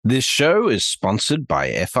This show is sponsored by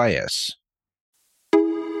FIS.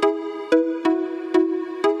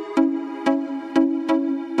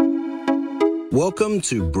 Welcome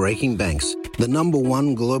to Breaking Banks, the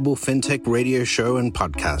 #1 global fintech radio show and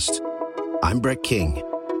podcast. I'm Brett King.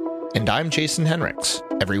 And I'm Jason Henricks.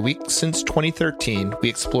 Every week since 2013, we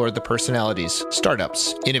explore the personalities,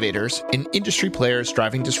 startups, innovators, and industry players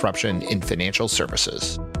driving disruption in financial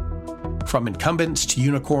services. From incumbents to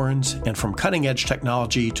unicorns, and from cutting-edge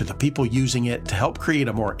technology to the people using it to help create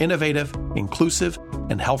a more innovative, inclusive,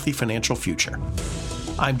 and healthy financial future.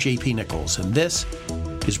 I'm JP Nichols, and this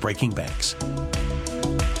is Breaking Banks.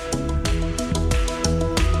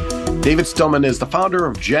 David Stillman is the founder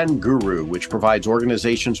of Gen Guru, which provides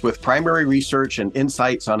organizations with primary research and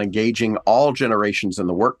insights on engaging all generations in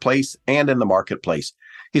the workplace and in the marketplace.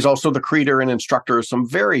 He's also the creator and instructor of some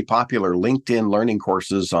very popular LinkedIn learning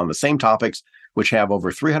courses on the same topics, which have over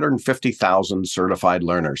 350,000 certified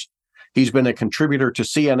learners. He's been a contributor to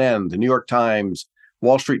CNN, the New York Times,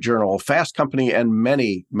 Wall Street Journal, Fast Company, and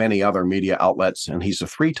many, many other media outlets, and he's a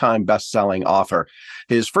 3-time best-selling author.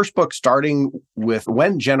 His first book, starting with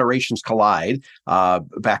When Generations Collide,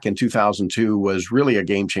 back in 2002, was really a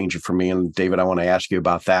game changer for me, and David, I want to ask you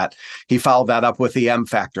about that. He followed that up with The M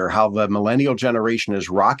Factor, how the millennial generation is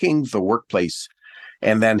rocking the workplace.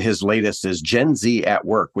 And then his latest is Gen Z at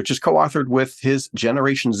Work, which is co-authored with his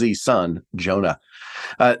Generation Z son, Jonah.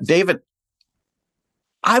 David,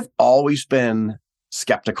 I've always been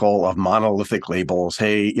skeptical of monolithic labels.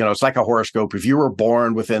 Hey, it's like a horoscope. If you were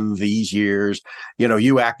born within these years,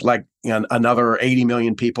 you act like another 80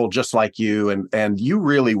 million people just like you. And you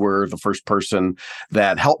really were the first person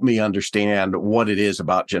that helped me understand what it is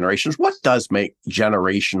about generations. What does make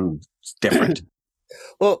generations different?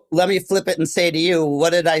 Well, let me flip it and say to you,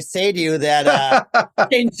 what did I say to you that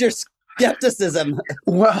changed your skepticism?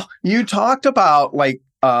 Well, you talked about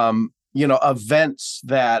events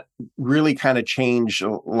that really kind of change a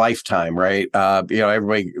lifetime, right?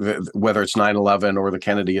 Everybody, whether it's 9/11 or the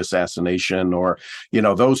Kennedy assassination or,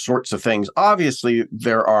 those sorts of things. Obviously,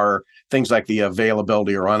 there are things like the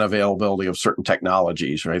availability or unavailability of certain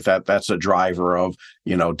technologies, right? That's a driver of,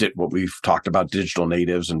 what we've talked about, digital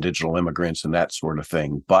natives and digital immigrants and that sort of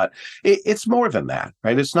thing. But it's more than that,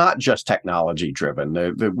 right? It's not just technology driven.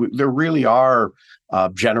 There really are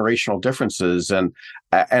generational differences. And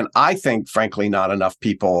I think, frankly, not enough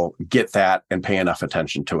people get that and pay enough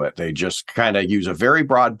attention to it. They just kind of use a very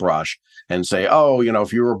broad brush and say,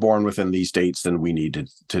 if you were born within these dates, then we need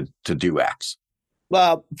to do X.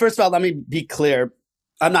 Well, first of all, let me be clear.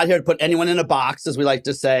 I'm not here to put anyone in a box, as we like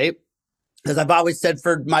to say. As I've always said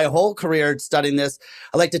for my whole career studying this,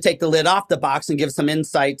 I like to take the lid off the box and give some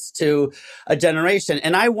insights to a generation.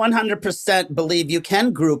 And I 100% believe you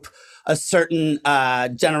can group a certain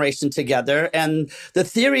generation together. And the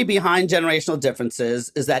theory behind generational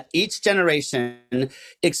differences is that each generation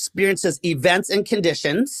experiences events and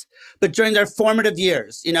conditions, but during their formative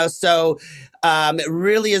years, so it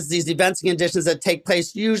really is these events and conditions that take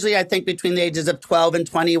place usually, I think, between the ages of 12 and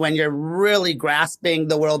 20, when you're really grasping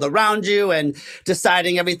the world around you and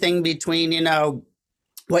deciding everything between,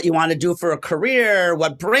 what you want to do for a career,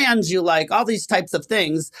 what brands you like, all these types of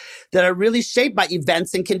things that are really shaped by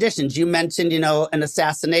events and conditions. You mentioned, an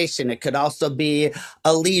assassination. It could also be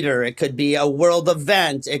a leader. It could be a world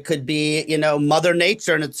event. It could be, Mother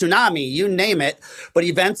Nature and a tsunami, you name it. But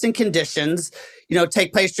events and conditions,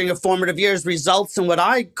 take place during your formative years, results in what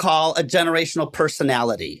I call a generational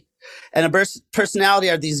personality. And a personality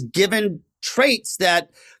are these given traits that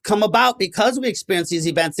come about because we experience these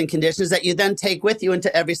events and conditions that you then take with you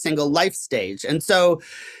into every single life stage. And so,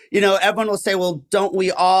 everyone will say, well, don't we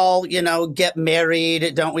all, get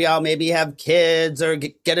married? Don't we all maybe have kids or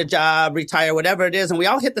get a job, retire, whatever it is? And we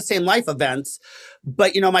all hit the same life events.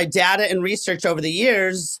 But, my data and research over the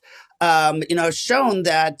years, has shown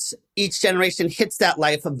that each generation hits that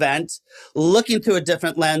life event looking through a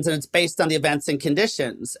different lens, and it's based on the events and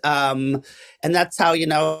conditions. And that's how,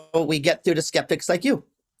 we get through to skeptics like you.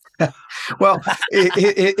 Well,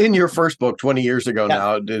 in your first book 20 years ago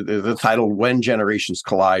now, the title When Generations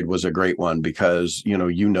Collide was a great one because,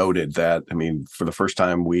 you noted that, for the first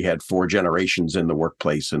time, we had 4 generations in the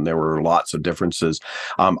workplace and there were lots of differences.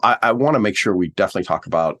 I want to make sure we definitely talk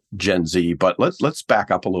about Gen Z, but let's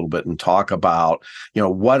back up a little bit and talk about,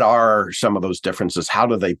 what are some of those differences? How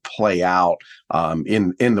do they play out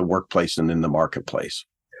in the workplace and in the marketplace?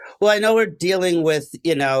 Well, I know we're dealing with,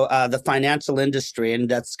 the financial industry, and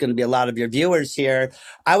that's going to be a lot of your viewers here.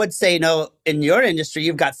 I would say, in your industry,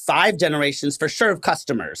 you've got 5 generations for sure of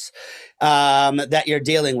customers that you're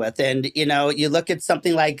dealing with. And, you look at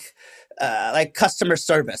something like like customer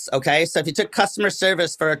service. Okay. So if you took customer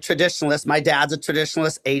service for a traditionalist, my dad's a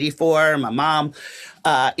traditionalist, 84, my mom,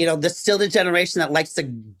 there's still the generation that likes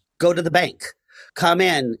to go to the bank, come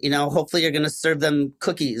in, hopefully you're going to serve them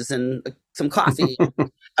cookies and some coffee,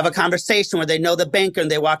 have a conversation where they know the banker and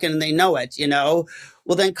they walk in and they know it, Well,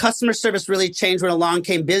 then customer service really changed when along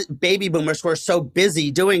came baby boomers who are so busy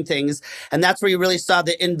doing things. And that's where you really saw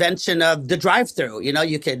the invention of the drive-through.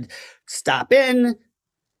 You could stop in,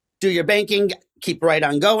 do your banking, keep right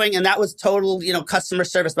on going. And that was total, customer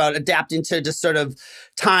service about adapting to just sort of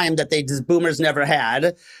time that boomers never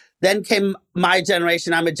had. Then came my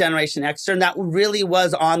generation. I'm a Generation Xer, and that really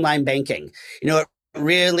was online banking. It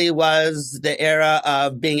really was the era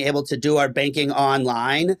of being able to do our banking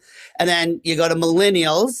online. And then you go to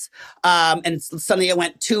millennials, and suddenly it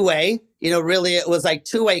went two-way. Really it was like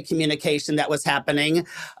two-way communication that was happening.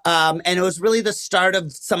 And it was really the start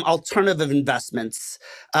of some alternative investments,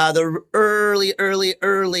 the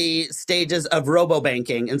early stages of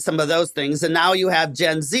robo-banking and some of those things. And now you have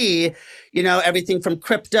Gen Z, everything from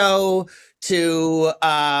crypto to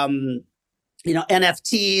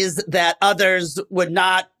NFTs that others would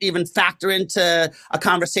not even factor into a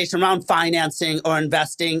conversation around financing or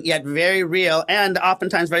investing, yet very real and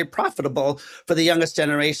oftentimes very profitable for the youngest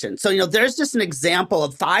generation. So, there's just an example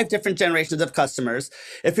of 5 different generations of customers.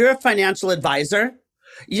 If you're a financial advisor,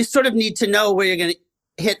 you sort of need to know where you're going to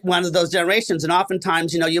hit one of those generations. And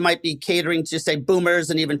oftentimes, you might be catering to, say,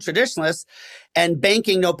 boomers and even traditionalists, and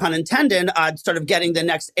banking, no pun intended, sort of getting the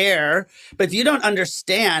next heir. But if you don't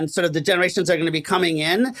understand sort of the generations that are going to be coming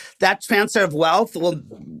in, that transfer of wealth will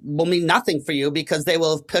mean nothing for you because they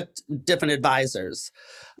will have picked different advisors.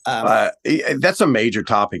 That's a major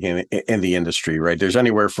topic in the industry, right? There's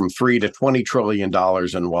anywhere from $3 to $20 trillion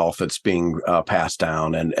in wealth that's being passed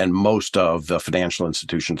down, and most of the financial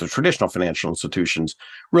institutions, the traditional financial institutions,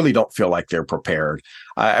 really don't feel like they're prepared.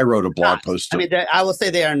 I wrote a blog post. I will say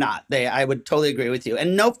they are not. I would totally agree with you,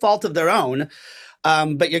 and no fault of their own.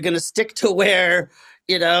 But you're going to stick to where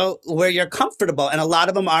you're comfortable. And a lot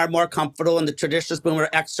of them are more comfortable in the traditionalist boomer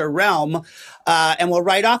Xer realm, and will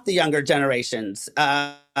write off the younger generations.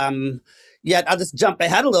 Yet I'll just jump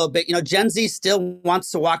ahead a little bit. Gen Z still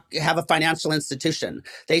wants to have a financial institution.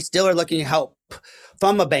 They still are looking for help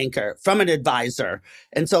from a banker, from an advisor.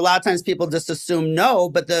 And so a lot of times people just assume no,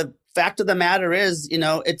 but the fact of the matter is,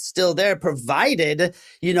 it's still there, provided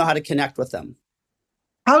you know how to connect with them.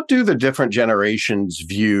 How do the different generations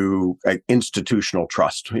view institutional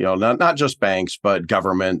trust? Not just banks, but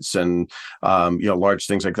governments and large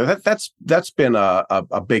things like that. That's been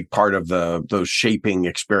a big part of those shaping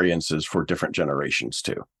experiences for different generations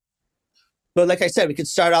too. But like I said, we could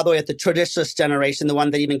start all the way at the traditionalist generation, the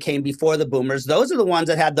one that even came before the boomers. Those are the ones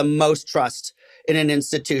that had the most trust in an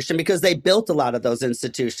institution because they built a lot of those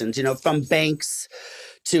institutions. From banks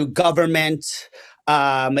to government.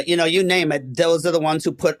 You name it, those are the ones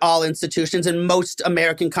who put all institutions and most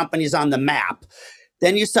American companies on the map.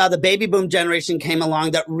 Then you saw the baby boom generation came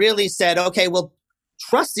along that really said, okay, we'll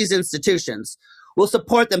trust these institutions. We'll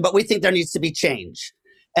support them, but we think there needs to be change.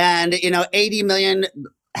 And, 80 million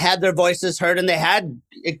had their voices heard and they had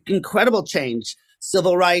incredible change.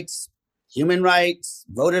 Civil rights, human rights,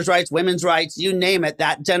 voters' rights, women's rights, you name it,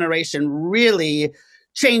 that generation really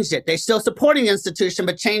changed it. They're still supporting the institution,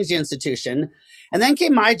 but changed the institution. And then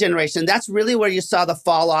came my generation. That's really where you saw the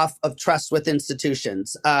fall off of trust with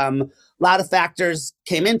institutions. A lot of factors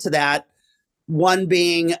came into that. One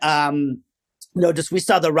being, we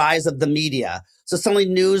saw the rise of the media. So suddenly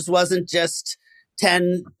news wasn't just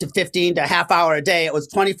 10 to 15 to a half hour a day. It was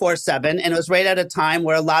 24/7. And it was right at a time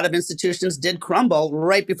where a lot of institutions did crumble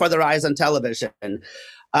right before the rise on television.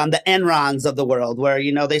 The Enrons of the world, where,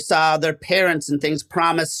 they saw their parents and things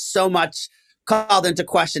promised so much called into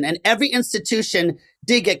question. And every institution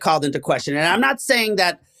did get called into question. And I'm not saying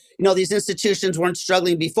that, these institutions weren't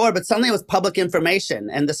struggling before, but suddenly it was public information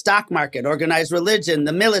and the stock market, organized religion,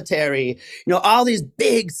 the military, all these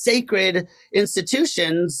big sacred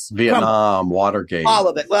institutions. Vietnam, Watergate. All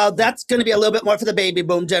of it. Well, that's going to be a little bit more for the baby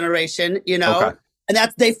boom generation, Okay.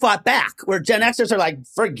 And they fought back, where Gen Xers are like,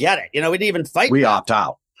 forget it. We didn't even fight. We opt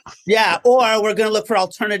out. Yeah, or we're going to look for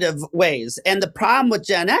alternative ways. And the problem with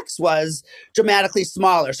Gen X was dramatically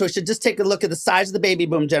smaller. So we should just take a look at the size of the baby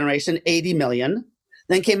boom generation, 80 million.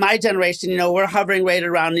 Then came my generation, we're hovering right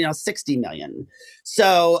around, 60 million.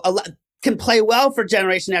 So a lot can play well for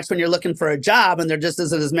Generation X when you're looking for a job and there just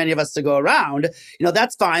isn't as many of us to go around.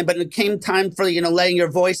 That's fine. But it came time for, letting your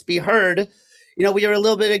voice be heard. We were a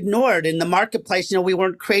little bit ignored in the marketplace. We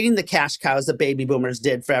weren't creating the cash cows that baby boomers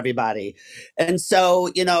did for everybody. And so,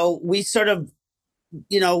 we sort of,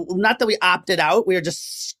 not that we opted out, we were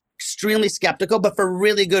just extremely skeptical, but for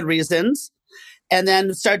really good reasons, and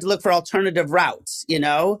then started to look for alternative routes,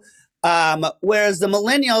 whereas the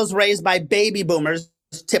millennials raised by baby boomers,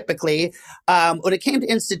 typically, when it came to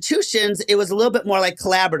institutions, it was a little bit more like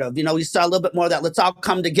collaborative. We saw a little bit more of that let's all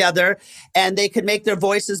come together, and they could make their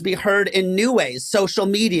voices be heard in new ways. Social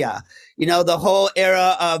media, the whole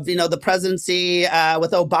era of, the presidency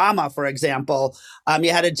with Obama, for example,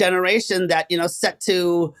 you had a generation that, set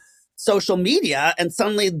to social media, and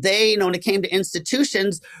suddenly they, when it came to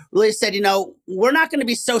institutions, really said, we're not going to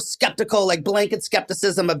be so skeptical, like blanket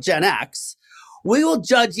skepticism of Gen X. We will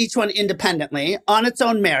judge each one independently on its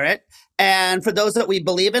own merit. And for those that we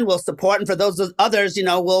believe in, we'll support. And for those others,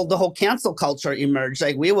 will the whole cancel culture emerge?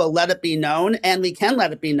 Like, we will let it be known, and we can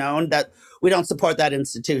let it be known that we don't support that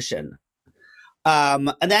institution.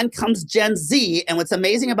 And then comes Gen Z. And what's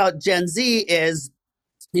amazing about Gen Z is,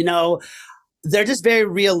 they're just very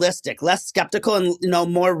realistic, less skeptical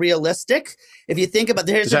and, more realistic. If you think about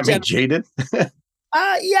does that mean jaded?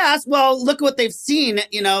 Yes. Well, look at what they've seen.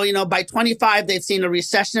 By 25, they've seen a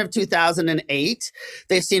recession of 2008.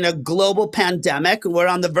 They've seen a global pandemic. We're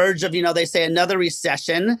on the verge of, they say another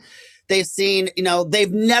recession. They've seen,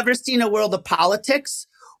 they've never seen a world of politics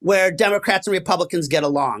where Democrats and Republicans get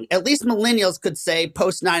along. At least millennials could say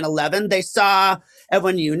post 9/11, they saw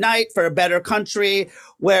everyone unite for a better country,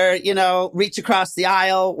 where, reach across the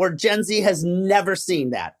aisle, where Gen Z has never seen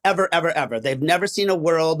that, ever, ever, ever. They've never seen a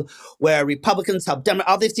world where Republicans help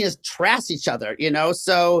Democrats. All they've seen is trash each other,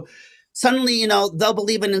 So suddenly, they'll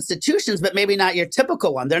believe in institutions, but maybe not your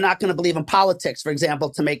typical one. They're not going to believe in politics, for example,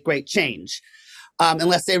 to make great change,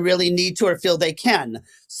 unless they really need to or feel they can.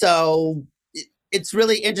 So it's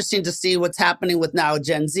really interesting to see what's happening with now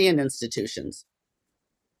Gen Z and institutions.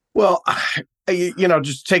 Well,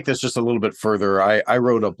 just take this just a little bit further. I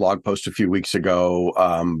wrote a blog post a few weeks ago,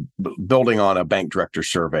 building on a bank director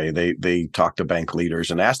survey. They talked to bank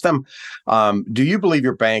leaders and asked them, do you believe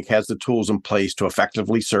your bank has the tools in place to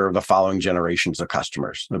effectively serve the following generations of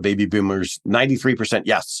customers? The baby boomers, 93%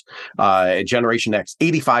 yes. Generation X,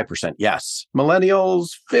 85% yes. Millennials,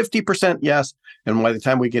 50% yes. And by the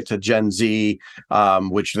time we get to Gen Z,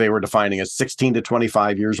 which they were defining as 16 to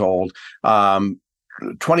 25 years old,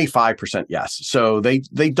 25% yes. So they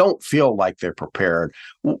don't feel like they're prepared.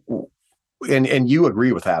 And you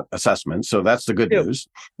agree with that assessment. So that's the good news.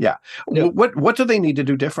 Yeah. What do they need to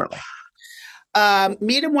do differently?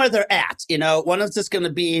 Meet them where they're at. One is just going to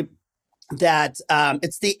be that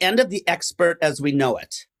it's the end of the expert as we know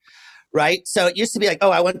it. Right. So it used to be like,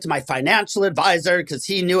 I went to my financial advisor because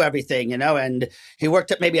he knew everything, and he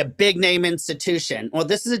worked at maybe a big name institution. Well,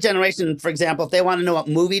 this is a generation, for example, if they want to know what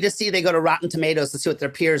movie to see, they go to Rotten Tomatoes to see what their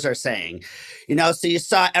peers are saying. So you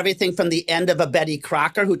saw everything from the end of a Betty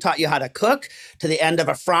Crocker who taught you how to cook to the end of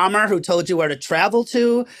a Frommer who told you where to travel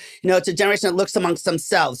to. It's a generation that looks amongst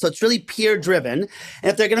themselves. So it's really peer driven.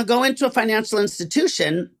 And if they're going to go into a financial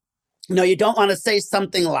institution, you don't want to say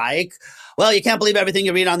something like, well, you can't believe everything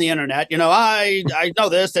you read on the internet. I know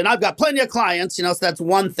this and I've got plenty of clients, so that's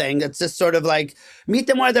one thing. That's just sort of like meet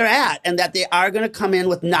them where they're at, and that they are going to come in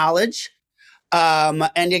with knowledge.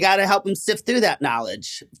 And you got to help them sift through that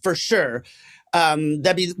knowledge for sure.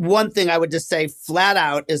 That'd be one thing I would just say flat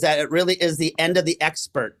out, is that it really is the end of the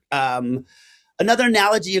expert. Another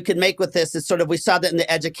analogy you could make with this is we saw that in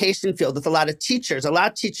the education field with a lot of teachers. A lot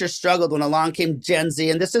of teachers struggled when along came Gen Z,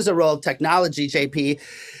 and this is a role of technology, JP,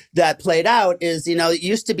 that played out is, it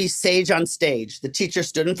used to be sage on stage. The teacher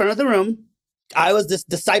stood in front of the room. I was this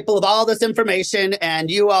disciple of all this information, and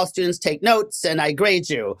you all students take notes, and I grade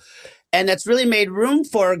you. And that's really made room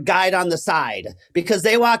for a guide on the side, because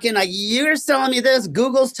they walk in like, you're telling me this,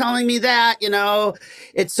 Google's telling me that,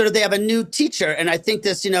 it's they have a new teacher. And I think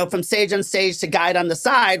this, from sage on stage to guide on the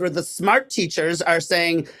side, where the smart teachers are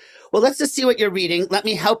saying, well, let's just see what you're reading. Let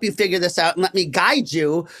me help you figure this out and let me guide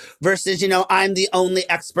you versus, I'm the only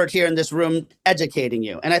expert here in this room educating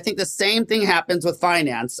you. And I think the same thing happens with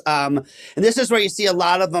finance. And this is where you see a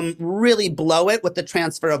lot of them really blow it with the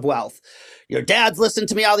transfer of wealth. Your dad's listened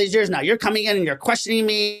to me all these years. Now you're coming in and you're questioning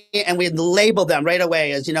me, and we label them right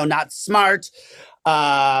away as, not smart,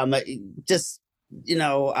 entitled,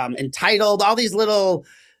 all these little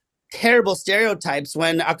terrible stereotypes,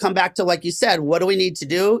 when I'll come back to, like you said, what do we need to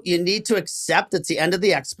do? You need to accept it's the end of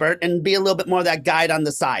the expert and be a little bit more of that guide on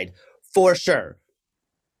the side, for sure.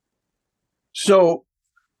 So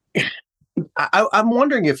I'm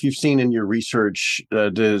wondering if you've seen in your research,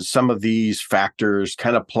 does some of these factors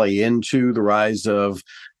kind of play into the rise of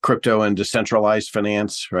crypto and decentralized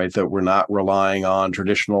finance, right? That we're not relying on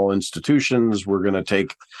traditional institutions. We're going to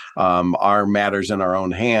take our matters in our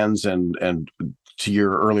own hands and to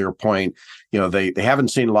your earlier point, they haven't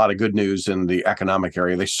seen a lot of good news in the economic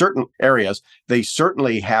area. They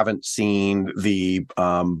certainly haven't seen the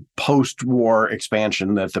post-war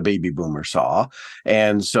expansion that the baby boomers saw.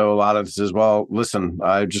 And so a lot of this is, well, listen,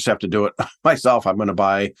 I just have to do it myself. I'm going to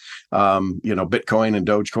buy, Bitcoin and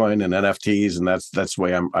Dogecoin and NFTs, and that's the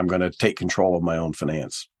way I'm going to take control of my own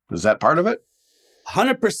finance. Is that part of it?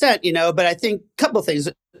 100%, but I think a couple of things.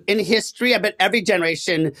 In history, I bet every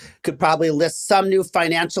generation could probably list some new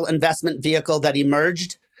financial investment vehicle that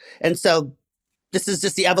emerged. And so this is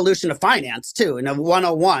just the evolution of finance too,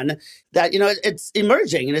 101, that, it's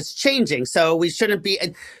emerging and it's changing. So we shouldn't be,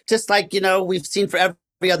 just like, we've seen for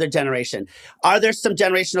every other generation. Are there some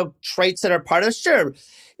generational traits that are part of it? Sure.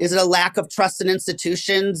 Is it a lack of trust in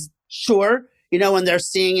institutions? Sure. When they're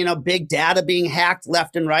seeing, big data being hacked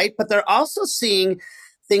left and right, but they're also seeing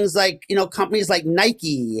things like, companies like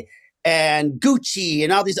Nike and Gucci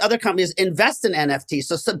and all these other companies invest in NFTs.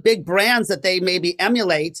 So some big brands that they maybe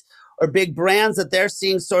emulate, or big brands that they're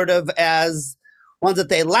seeing sort of as ones that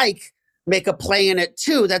they like, make a play in it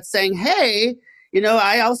too. That's saying, hey,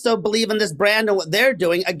 I also believe in this brand and what they're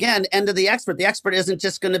doing. Again, end of the expert. The expert isn't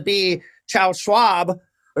just going to be Charles Schwab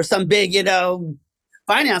or some big,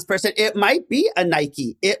 finance person. It might be a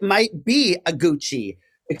Nike. It might be a Gucci,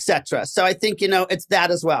 etc. So I think, it's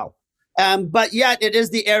that as well. But yet it is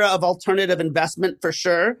the era of alternative investment for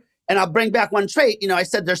sure. And I'll bring back one trait. I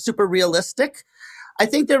said they're super realistic. I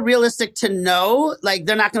think they're realistic to know, like,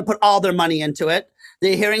 they're not going to put all their money into it.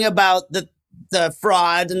 They're hearing about the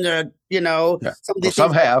fraud and they're,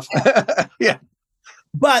 some have. Yeah.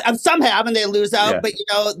 But some have and they lose out. Yeah. But,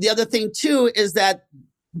 the other thing too is that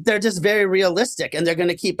they're just very realistic and they're going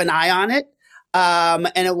to keep an eye on it. And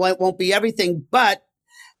it won't be everything, but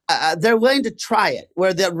they're willing to try it,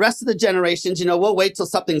 where the rest of the generations, we'll wait till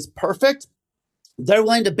something's perfect. They're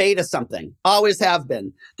willing to beta something, always have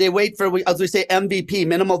been. They wait for, as we say, MVP,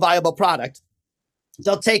 minimal viable product.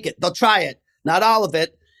 They'll take it. They'll try it. Not all of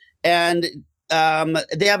it. And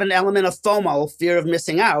they have an element of FOMO, fear of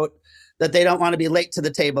missing out, that they don't want to be late to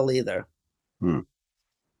the table either.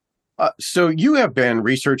 So you have been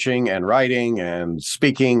researching and writing and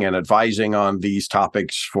speaking and advising on these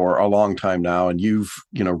topics for a long time now, and you've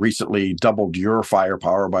recently doubled your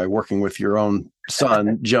firepower by working with your own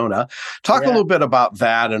son, Jonah. Talk a little bit about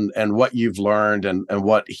that and what you've learned and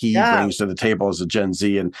what he brings to the table as a Gen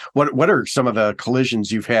Z, and what are some of the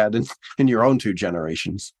collisions you've had in your own two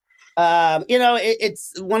generations?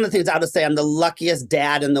 It's one of the things I would say. I'm the luckiest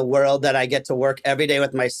dad in the world that I get to work every day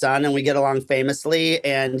with my son, and we get along famously,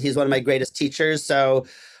 and he's one of my greatest teachers. So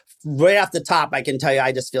right off the top, I can tell you,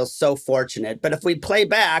 I just feel so fortunate. But if we play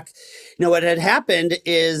back, what had happened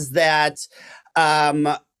is that,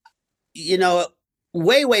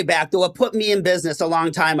 way back, though, what put me in business a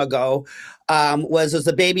long time ago was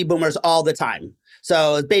the baby boomers all the time.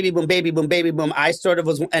 So baby boom, baby boom, baby boom. I sort of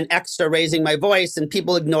was an extra raising my voice, and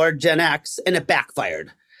people ignored Gen X, and it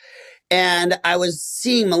backfired. And I was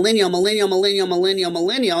seeing millennial.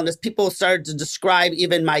 And as people started to describe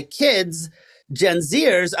even my kids, Gen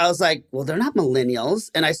Zers, I was like, well, they're not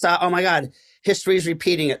millennials. And I saw, oh my God, history is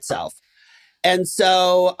repeating itself. And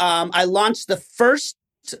so I launched the first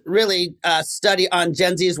really study on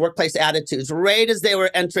Gen Z's workplace attitudes right as they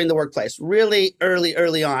were entering the workplace, really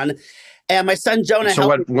early on. And my son Jonah.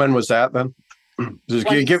 So when was that then? Just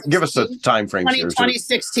give us a time frame.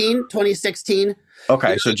 2016.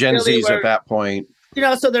 Okay, so Gen Z's at that point.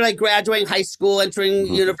 So they're like graduating high school, entering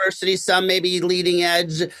university, some maybe leading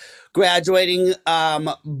edge, graduating.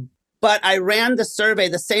 But I ran the survey,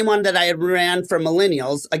 the same one that I ran for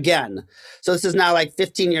millennials again. So this is now like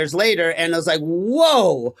 15 years later. And I was like,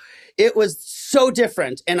 whoa, it was so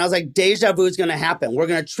different. And I was like, deja vu is going to happen. We're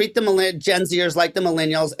going to treat the Gen Zers like the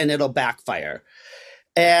millennials and it'll backfire.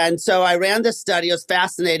 And so I ran this study. It was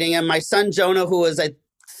fascinating. And my son, Jonah, who was a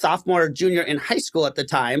sophomore or junior in high school at the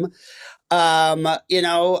time,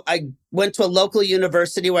 I went to a local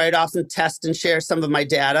university where I'd often test and share some of my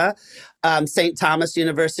data. St. Thomas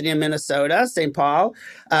University in Minnesota, St. Paul,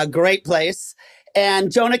 great place.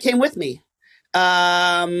 And Jonah came with me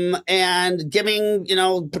and giving,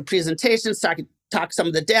 presentations, talk some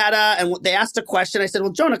of the data. And they asked a question. I said,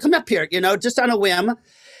 well, Jonah, come up here, just on a whim.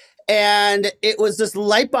 And it was this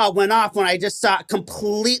light bulb went off when I just saw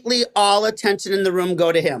completely all attention in the room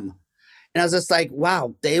go to him. And I was just like,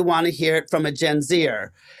 wow, they want to hear it from a Gen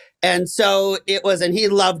Zer. And so it was, and he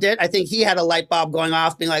loved it. I think he had a light bulb going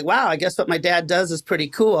off being like, wow, I guess what my dad does is pretty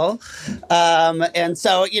cool. And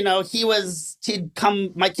so, my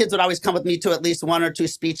kids would always come with me to at least one or two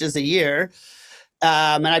speeches a year.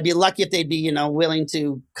 And I'd be lucky if they'd be, willing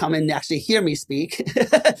to come and actually hear me speak.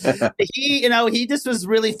 He just was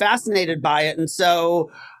really fascinated by it. And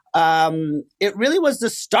so it really was the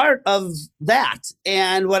start of that.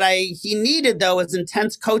 And what he needed, though, was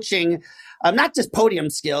intense coaching, not just podium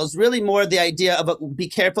skills, really more the idea of be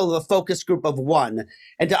careful of a focus group of one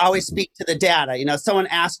and to always speak to the data. Someone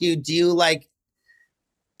asks you, do you like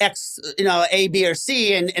X, A, B, or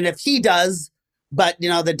C? And if he does, but,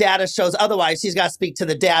 the data shows otherwise, he's got to speak to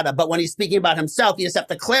the data. But when he's speaking about himself, you just have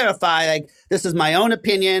to clarify, like, this is my own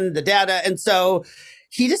opinion, the data. And so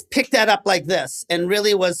he just picked that up like this and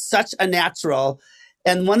really was such a natural.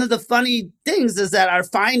 And one of the funny things is that our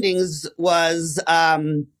findings was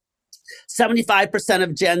 75%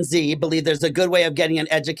 of Gen Z believe there's a good way of getting an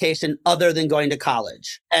education other than going to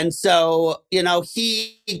college. And so,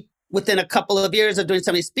 he, within a couple of years of doing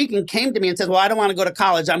some of these speaking, came to me and said, well, I don't want to go to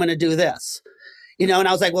college. I'm going to do this. And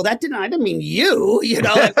I was like, well, I didn't mean you,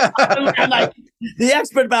 I'm like the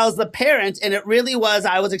expert, but I was the parent. And it really was,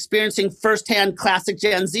 I was experiencing firsthand classic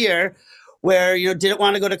Gen Zer where, didn't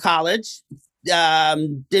want to go to college,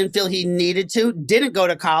 didn't feel he needed to, didn't go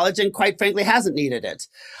to college, and quite frankly, hasn't needed it.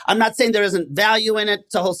 I'm not saying there isn't value in it.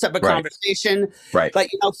 It's a whole separate conversation. Right. But,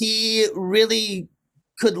 he really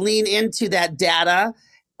could lean into that data,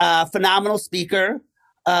 phenomenal speaker.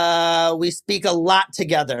 We speak a lot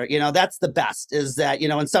together. That's the best is that,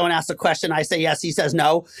 when someone asks a question, I say yes, he says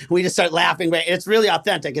no. We just start laughing. It's really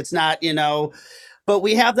authentic. It's not, but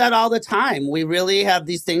we have that all the time. We really have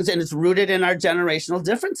these things, and it's rooted in our generational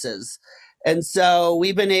differences. And so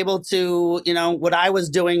we've been able to, what I was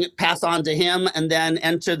doing, pass on to him, and then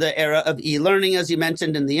enter the era of e-learning, as you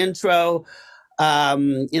mentioned in the intro.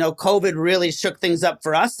 COVID really shook things up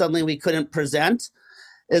for us. Suddenly we couldn't present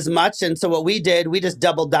as much. And so what we did, we just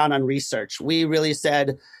doubled down on research. We really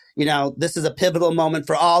said, this is a pivotal moment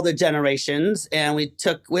for all the generations. And it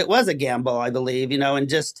was a gamble, I believe, and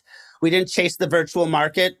just, we didn't chase the virtual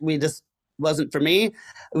market. We just wasn't for me.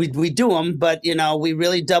 We do them, but, we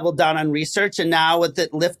really doubled down on research. And now with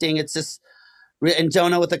it lifting, it's just, and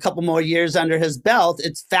Jonah with a couple more years under his belt,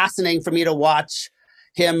 it's fascinating for me to watch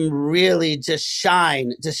him really just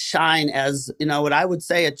shine as, what I would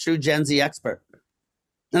say a true Gen Z expert.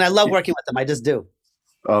 And I love working with them. I just do.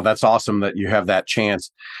 Oh, that's awesome that you have that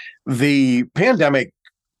chance. The pandemic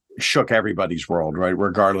shook everybody's world, right?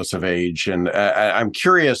 Regardless of age. And I'm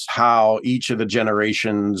curious how each of the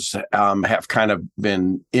generations have kind of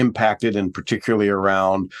been impacted, and particularly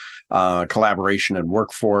around collaboration and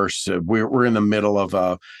workforce. We're in the middle of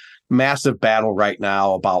a massive battle right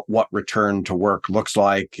now about what return to work looks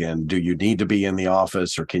like, and do you need to be in the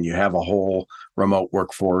office, or can you have a whole remote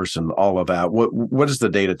workforce, and all of that. What does the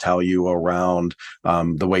data tell you around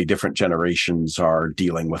the way different generations are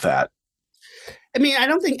dealing with that? I mean, I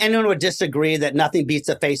don't think anyone would disagree that nothing beats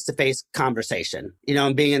a face-to-face conversation,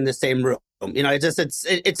 and being in the same room.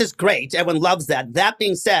 It's just great. Everyone loves that. That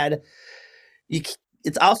being said, it's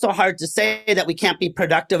also hard to say that we can't be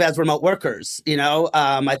productive as remote workers.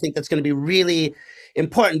 I think that's going to be really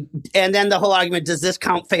important. And then the whole argument, does this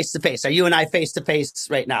count face-to-face? Are you and I face-to-face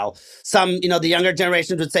right now? Some, the younger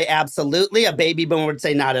generations would say absolutely. A baby boomer would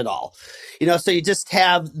say not at all. So you just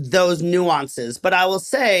have those nuances. But I will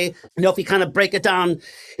say, if you kind of break it down,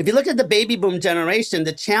 if you look at the baby boom generation,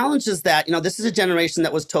 the challenge is that, this is a generation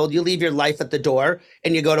that was told you leave your life at the door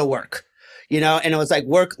and you go to work. And it was like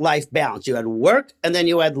work-life balance. You had work and then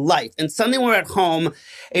you had life. And suddenly we're at home,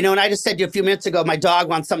 and I just said to you a few minutes ago, my dog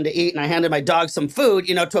wants something to eat, and I handed my dog some food,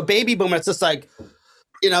 to a baby boomer, it's just like,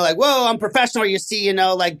 whoa, I'm professional. Or you see,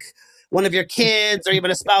 like one of your kids or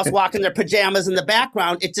even a spouse walking their pajamas in the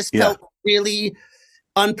background. It just felt really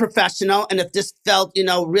unprofessional. And it just felt,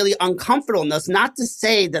 really uncomfortable. And that's not to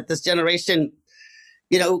say that this generation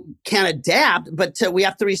can adapt, but we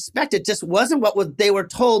have to respect it. Just wasn't what they were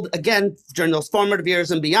told, again, during those formative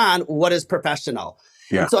years and beyond, what is professional.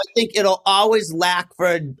 Yeah. So I think it'll always lack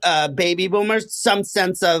for baby boomers some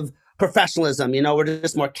sense of professionalism. We're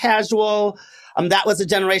just more casual. That was a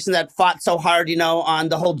generation that fought so hard, on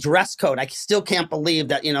the whole dress code. I still can't believe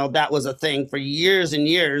that, that was a thing for years and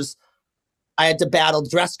years. I had to battle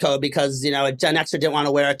dress code because, a Gen Xer didn't want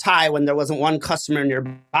to wear a tie when there wasn't one customer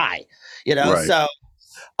nearby, Right. So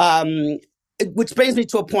which brings me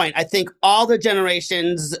to a point. I think all the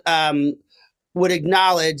generations would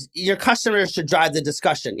acknowledge your customers should drive the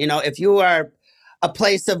discussion. If you are a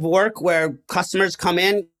place of work where customers come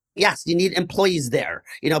in, yes, you need employees there,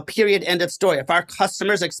 period, end of story. If our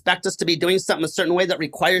customers expect us to be doing something a certain way that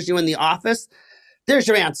requires you in the office, there's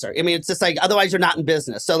your answer. I mean, it's just like, otherwise you're not in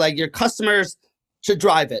business. So like your customers should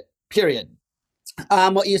drive it, period.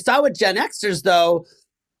 What you saw with Gen Xers, though,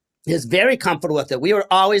 is very comfortable with it. We were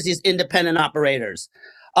always these independent operators.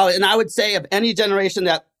 Oh, and I would say of any generation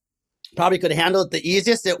that probably could handle it the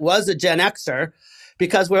easiest, it was a Gen Xer,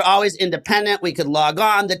 because we're always independent. We could log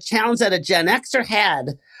on. The challenge that a Gen Xer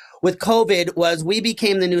had with COVID was we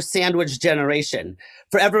became the new sandwich generation.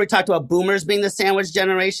 Forever we talked about boomers being the sandwich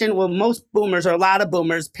generation. Well, most boomers, or a lot of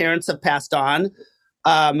boomers, parents have passed on,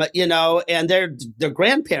 and their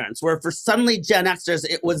grandparents were, for suddenly Gen Xers,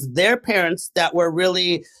 it was their parents that were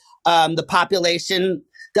really the population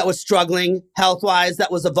that was struggling health-wise,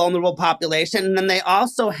 that was a vulnerable population. And then they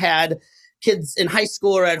also had kids in high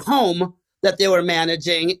school or at home that they were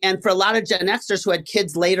managing. And for a lot of Gen Xers who had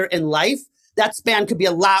kids later in life, that span could be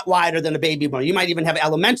a lot wider than a baby boomer. You might even have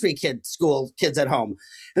elementary school kids at home.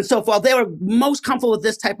 And so while they were most comfortable with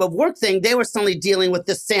this type of work thing, they were suddenly dealing with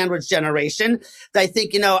this sandwich generation that I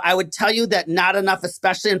think, I would tell you that not enough,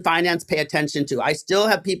 especially in finance, pay attention to. I still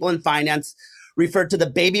have people in finance refer to the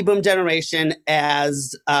baby boom generation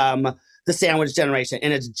as the sandwich generation,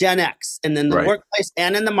 and it's Gen X. And then the workplace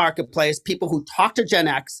and in the marketplace, people who talk to Gen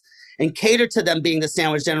X and cater to them being the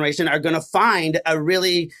sandwich generation are going to find a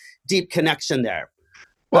really deep connection there.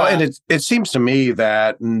 Well, and it seems to me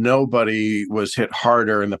that nobody was hit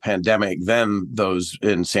harder in the pandemic than those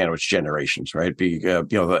in sandwich generations, right?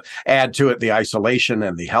 Add to it the isolation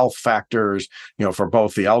and the health factors, for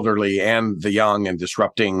both the elderly and the young, and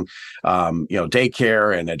disrupting,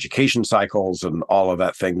 daycare and education cycles and all of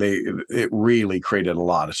that thing. It really created a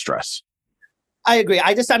lot of stress. I agree.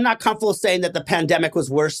 I'm not comfortable saying that the pandemic was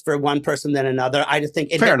worse for one person than another. I just think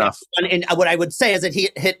it fair enough. And what I would say is that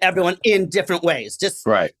it hit everyone in different ways. Just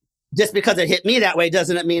because it hit me that way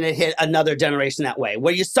doesn't mean it hit another generation that way.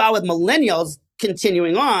 What you saw with millennials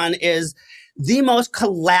continuing on is the most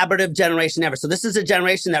collaborative generation ever. So this is a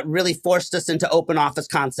generation that really forced us into open office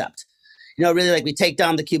concept. Really, like, we take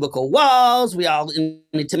down the cubicle walls. To me,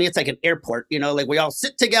 it's like an airport. Like, we all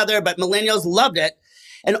sit together. But millennials loved it.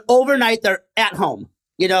 And overnight, they're at home,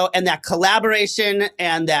 and that collaboration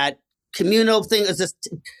and that communal thing is just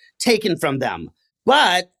taken from them.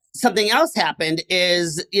 But something else happened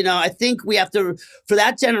is, I think we have to, for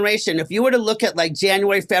that generation, if you were to look at like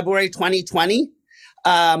January, February 2020,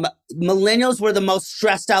 millennials were the most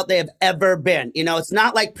stressed out they have ever been. It's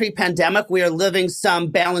not like pre-pandemic, we are living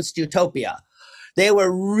some balanced utopia. They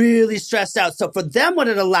were really stressed out. So for them, what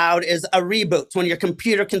it allowed is a reboot. So when your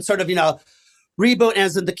computer can sort of, reboot, and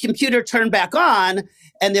as the computer turned back on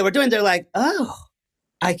and they're like, oh,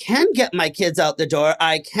 I can get my kids out the door.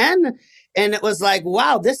 I can. And it was like,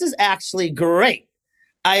 wow, this is actually great.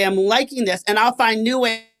 I am liking this. And I'll find new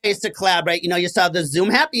ways to collaborate. You saw the Zoom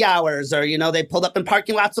happy hours, or, they pulled up in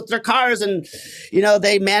parking lots with their cars and,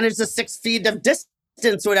 they managed the 6 feet of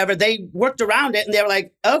distance or whatever. They worked around it and they were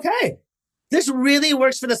like, okay, this really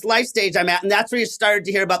works for this life stage I'm at. And that's where you started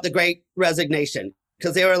to hear about the Great Resignation,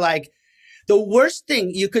 because they were like, the worst thing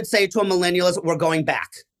you could say to a millennial is we're going back,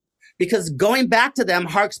 because going back to them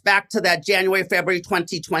harks back to that January, February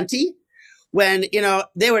 2020, when,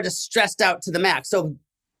 they were just stressed out to the max. So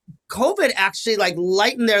COVID actually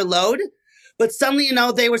lightened their load, but suddenly,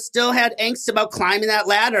 they still had angst about climbing that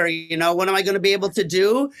ladder. What am I going to be able to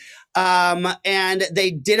do? And they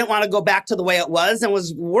didn't want to go back to the way it was, and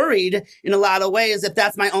was worried in a lot of ways, if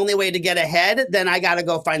that's my only way to get ahead, then I got to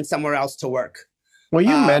go find somewhere else to work. Well,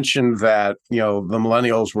 you mentioned that, the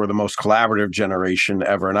millennials were the most collaborative generation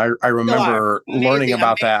ever. And I remember learning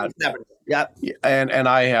about that. Yep. And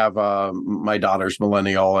I have my daughter's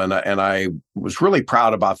millennial, and I was really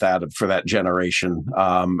proud about that for that generation.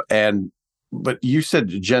 But you said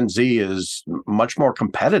Gen Z is much more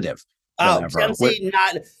competitive than ever. Gen Z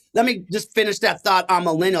let me just finish that thought on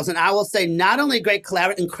millennials. And I will say, not only great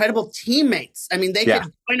collaborators, incredible teammates. I mean, they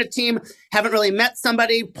could join a team, haven't really met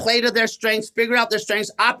somebody, play to their strengths, figure out their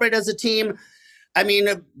strengths, operate as a team. I mean,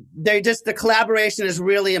 the collaboration is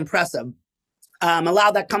really impressive. A lot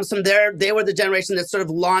of that comes from they were the generation that sort of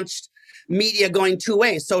launched media going two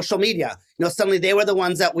ways, social media. Suddenly they were the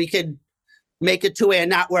ones that we could make it two way, and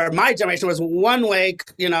not where my generation was one way,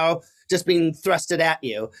 just being thrusted at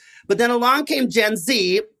you. But then along came Gen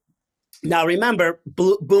Z. Now, remember,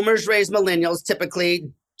 boomers raised millennials,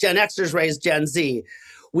 typically Gen Xers raised Gen Z.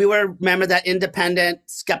 We were, remember, that independent,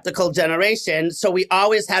 skeptical generation. So we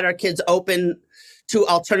always had our kids open to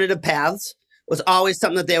alternative paths. It was always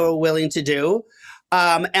something that they were willing to do.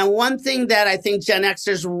 And one thing that I think Gen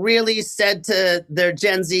Xers really said to their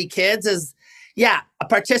Gen Z kids is, a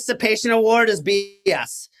participation award is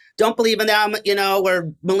BS. Don't believe in them,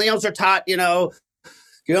 where millennials are taught,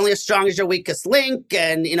 you're only as strong as your weakest link,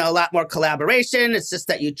 and, a lot more collaboration. It's just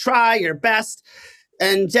that you try your best.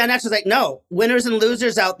 And Gen X was like, no, winners and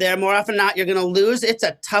losers out there. More often than not, you're going to lose. It's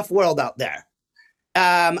a tough world out there.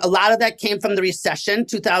 A lot of that came from the recession,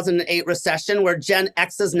 2008 recession, where Gen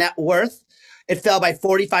X's net worth, it fell by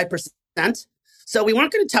 45%. So we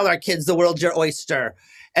weren't going to tell our kids the world's your oyster.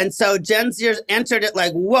 And so Gen Zers entered it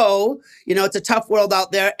like, whoa, it's a tough world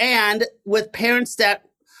out there. And with parents that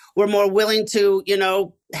were more willing to,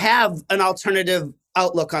 have an alternative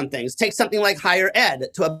outlook on things. Take something like higher ed.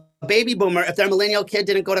 To a baby boomer, if their millennial kid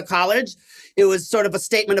didn't go to college, it was sort of a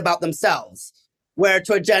statement about themselves. Where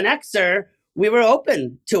to a Gen Xer, we were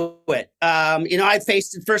open to it. I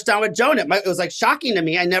faced it first down with Jonah. It was like shocking to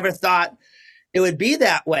me. I never thought it would be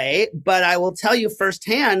that way. But I will tell you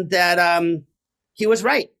firsthand that he was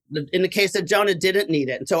right. In the case of Jonah, didn't need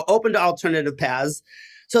it. And so open to alternative paths.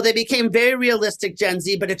 So they became very realistic Gen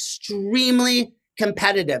Z, but extremely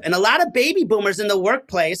competitive. And a lot of baby boomers in the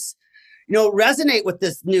workplace, resonate with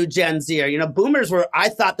this new Gen Zer. Boomers were, I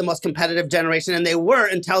thought, the most competitive generation, and they were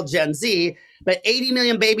until Gen Z. But 80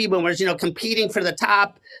 million baby boomers, competing for the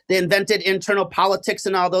top. They invented internal politics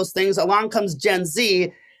and all those things. Along comes Gen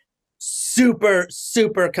Z, super,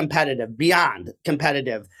 super competitive, beyond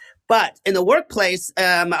competitive. But in the workplace,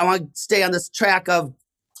 I want to stay on this track of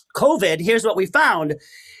COVID. Here's what we found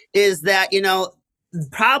is that,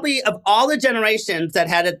 probably of all the generations that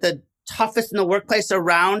had it the toughest in the workplace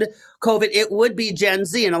around COVID, it would be Gen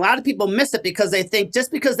Z. And a lot of people miss it because they think just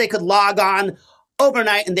because they could log on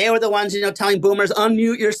overnight and they were the ones, telling boomers,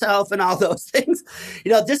 unmute yourself and all those things,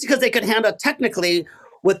 just because they could handle it technically,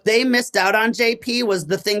 what they missed out on, JP, was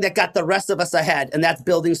the thing that got the rest of us ahead, and that's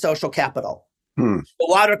building social capital. The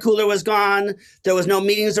water cooler was gone. There was no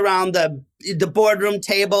meetings around the boardroom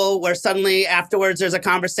table where suddenly afterwards there's a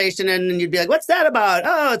conversation and you'd be like, what's that about?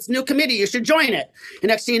 Oh, it's a new committee. You should join it. And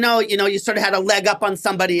next thing you know, you sort of had a leg up on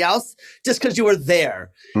somebody else just because you were there.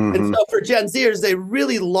 Mm-hmm. And so for Gen Zers, they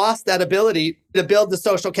really lost that ability to build the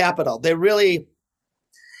social capital. They really...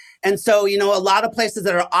 And so, a lot of places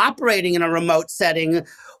that are operating in a remote setting,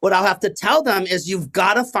 what I'll have to tell them is you've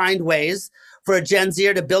got to find ways for a Gen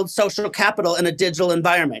Zer to build social capital in a digital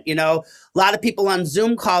environment. A lot of people on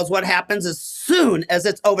Zoom calls, what happens as soon as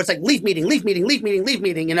it's over, it's like leave meeting.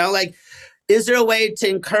 Is there a way to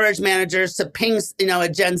encourage managers to ping, a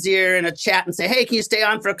Gen Zer in a chat and say, hey, can you stay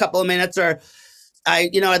on for a couple of minutes? Or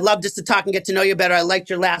I'd love just to talk and get to know you better. I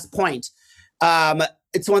liked your last point.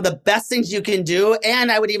 It's one of the best things you can do.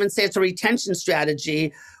 And I would even say it's a retention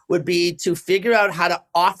strategy, would be to figure out how to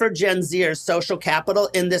offer Gen Zers social capital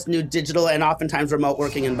in this new digital and oftentimes remote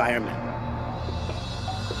working environment.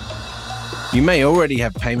 You may already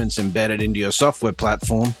have payments embedded into your software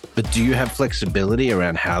platform, but do you have flexibility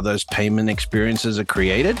around how those payment experiences are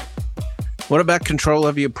created? What about control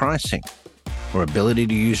over your pricing or ability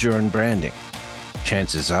to use your own branding?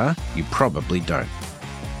 Chances are you probably don't.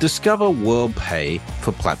 Discover WorldPay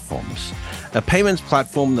for Platforms, a payments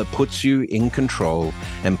platform that puts you in control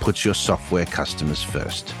and puts your software customers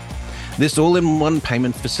first. This all-in-one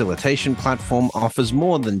payment facilitation platform offers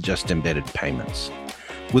more than just embedded payments.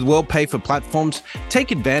 With WorldPay for Platforms, take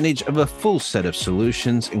advantage of a full set of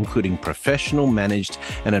solutions, including professional, managed,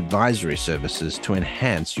 and advisory services to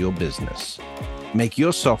enhance your business. Make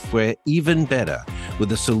your software even better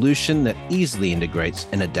with a solution that easily integrates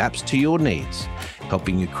and adapts to your needs,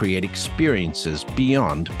 helping you create experiences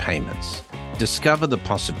beyond payments. Discover the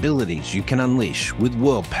possibilities you can unleash with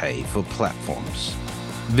WorldPay for Platforms.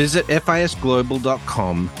 Visit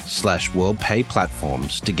fisglobal.com/WorldPay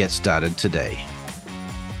Platforms to get started today.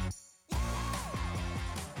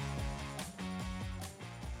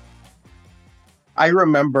 I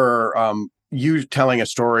remember you telling a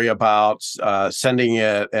story about sending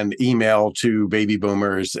an email to baby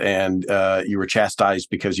boomers, and you were chastised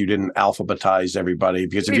because you didn't alphabetize everybody.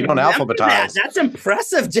 Because if you don't alphabetize, that's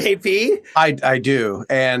impressive, JP. I do,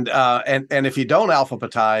 and if you don't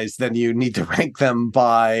alphabetize, then you need to rank them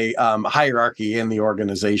by hierarchy in the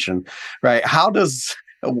organization, right? How does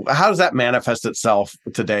that manifest itself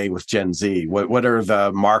today with Gen Z? What are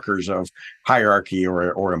the markers of hierarchy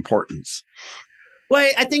or importance?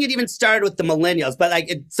 Well, I think it even started with the millennials, but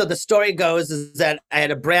so the story goes is that I had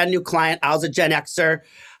a brand new client. I was a Gen Xer,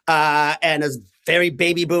 and a very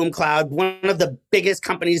baby boom cloud, one of the biggest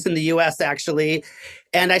companies in the U.S. actually.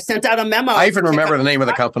 And I sent out a memo. I even remember the name of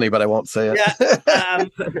the company, but I won't say it.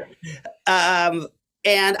 Yeah.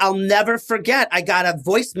 And I'll never forget, I got a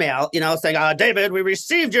voicemail, saying, David, we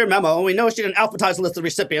received your memo. We know you didn't alphabetize the list of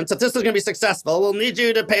recipients. If this is going to be successful, we'll need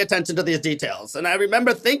you to pay attention to these details. And I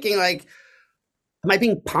remember thinking, am I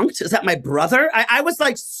being punked? Is that my brother? I was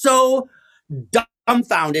so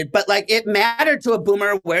dumbfounded, but like it mattered to a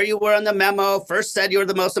boomer where you were on the memo, first said you were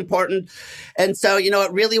the most important. And so,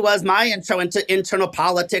 it really was my intro into internal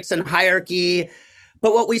politics and hierarchy.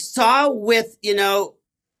 But what we saw with,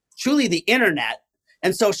 truly the internet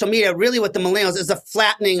and social media, really with the millennials, is a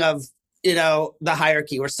flattening of, the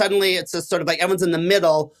hierarchy, where suddenly it's just sort of like everyone's in the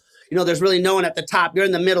middle. There's really no one at the top. You're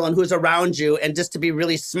in the middle and who's around you, and just to be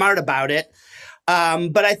really smart about it.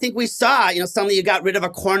 But I think we saw, suddenly you got rid of a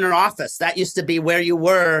corner office. That used to be where you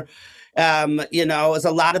were, as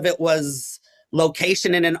a lot of it was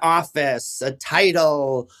location in an office, a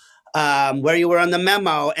title, where you were on the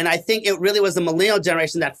memo. And I think it really was the millennial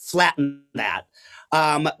generation that flattened that,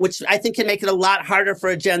 which I think can make it a lot harder for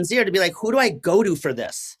a Gen Zer to be like, who do I go to for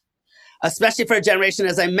this? Especially for a generation,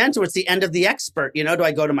 as I mentioned, where it's the end of the expert. Do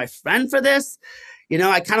I go to my friend for this?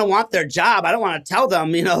 I kind of want their job. I don't want to tell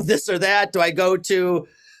them, this or that. Do I go to?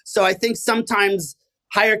 So I think sometimes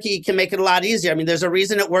hierarchy can make it a lot easier. I mean, there's a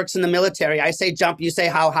reason it works in the military. I say jump, you say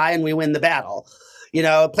how high, and we win the battle.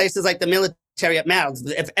 Places like the military, it matters.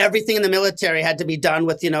 If everything in the military had to be done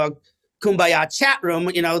with, kumbaya chat room,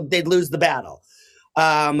 they'd lose the battle.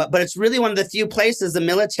 But it's really one of the few places, the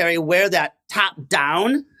military, where that top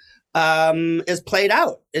down is played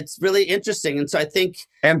out. It's really interesting. And so I think...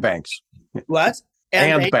 And banks. What?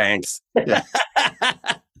 And banks. Yeah.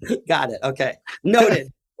 Got it. Okay.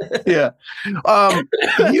 Noted. Yeah.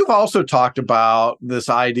 You've also talked about this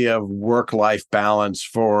idea of work-life balance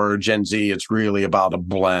for Gen Z. It's really about a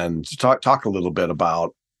blend. Talk a little bit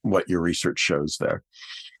about what your research shows there.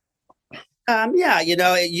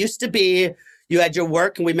 It used to be you had your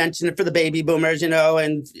work, and we mentioned it for the baby boomers,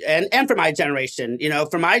 and for my generation.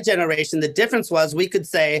 For my generation, the difference was we could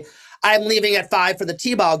say, I'm leaving at 5 for the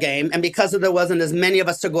T-ball game. And because there wasn't as many of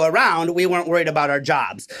us to go around, we weren't worried about our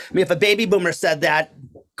jobs. I mean, if a baby boomer said that,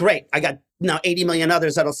 great. I got 80 million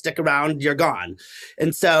others that'll stick around. You're gone.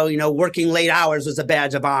 And so, working late hours was a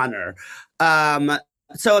badge of honor.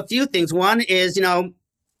 So a few things. One is, the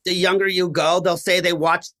younger you go, they'll say they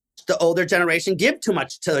watch the older generation give too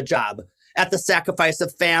much to a job at the sacrifice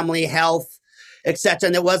of family, health, etc.,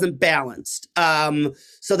 and it wasn't balanced.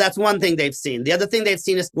 So that's one thing they've seen. The other thing they've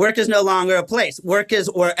seen is work is no longer a place. Work is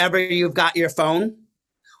wherever you've got your phone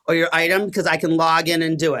or your item, because I can log in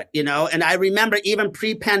and do it, And I remember even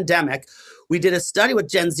pre-pandemic, we did a study with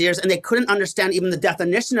Gen Zers, and they couldn't understand even the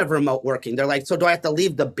definition of remote working. They're like, so do I have to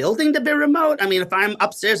leave the building to be remote? I mean, if I'm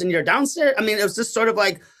upstairs and you're downstairs, I mean, it was just sort of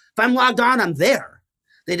like, if I'm logged on, I'm there.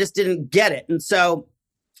 They just didn't get it. And so,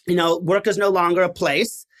 work is no longer a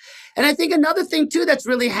place. And I think another thing, too, that's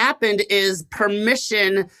really happened is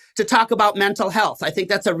permission to talk about mental health. I think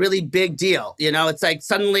that's a really big deal. It's like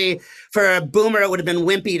suddenly for a boomer, it would have been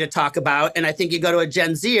wimpy to talk about. And I think you go to a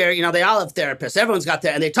Gen Zer, they all have therapists. Everyone's got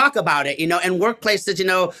that. And they talk about it, and workplaces,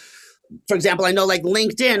 for example, I know like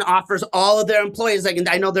LinkedIn offers all of their employees, and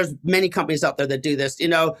I know there's many companies out there that do this,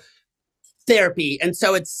 therapy. And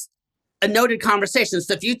so it's a noted conversation.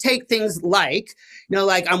 So if you take things like,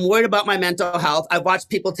 like I'm worried about my mental health. I've watched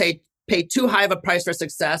people pay too high of a price for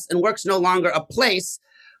success, and work's no longer a place.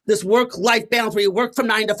 This work-life balance where you work from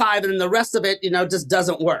 9 to 5 and then the rest of it, just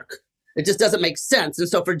doesn't work. It just doesn't make sense. And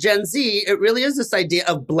so for Gen Z, it really is this idea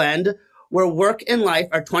of blend where work and life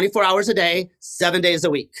are 24 hours a day, 7 days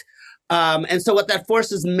a week. And so what that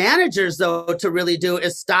forces managers, though, to really do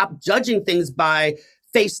is stop judging things by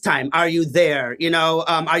FaceTime. Are you there?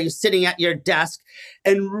 Are you sitting at your desk?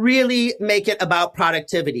 And really make it about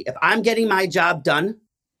productivity. If I'm getting my job done,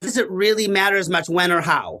 does it really matter as much when or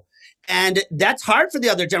how? And that's hard for the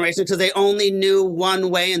other generation because they only knew one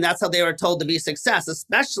way, and that's how they were told to be success,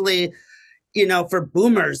 especially, for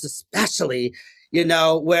boomers, especially,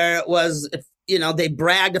 where it was, they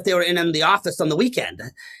bragged if they were in the office on the weekend,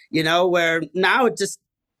 where now it just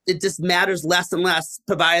matters less and less,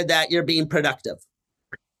 provided that you're being productive.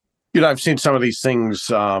 I've seen some of these things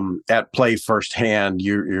at play firsthand.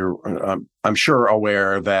 You're I'm sure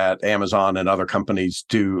aware that Amazon and other companies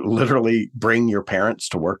do literally bring your parents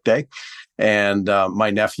to work day. And my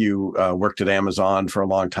nephew worked at Amazon for a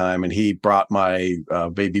long time, and he brought my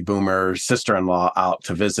baby boomer sister-in-law out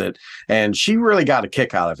to visit, and she really got a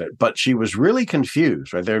kick out of it. But she was really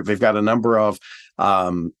confused, right? They've got a number of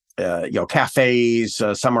cafes.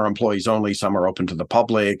 Some are employees only, some are open to the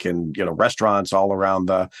public, and restaurants all around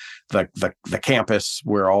the campus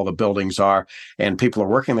where all the buildings are, and people are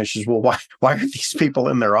working there. She says, well, why are these people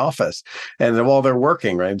in their office? And they're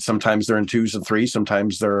working, right? Sometimes they're in 2s and 3s,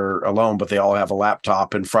 sometimes they're alone, but they all have a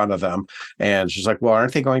laptop in front of them. And she's like, well,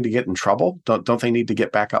 aren't they going to get in trouble? Don't they need to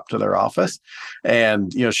get back up to their office?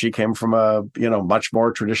 And she came from a much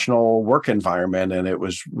more traditional work environment, and it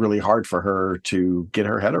was really hard for her to get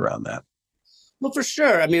her head around that. Well, for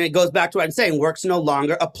sure. I mean, it goes back to what I'm saying. Work's no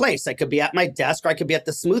longer a place. I could be at my desk or I could be at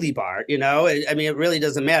the smoothie bar, I mean, it really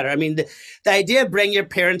doesn't matter. I mean, the idea of bringing your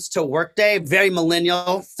parents to work day, very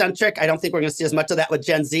millennial centric. I don't think we're going to see as much of that with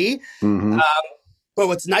Gen Z. Mm-hmm. But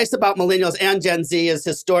what's nice about millennials and Gen Z is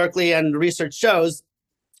historically, and research shows,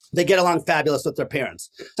 they get along fabulous with their parents.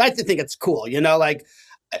 So I think it's cool, like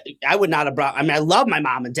I would not have brought, I mean, I love my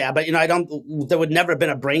mom and dad, but there would never have been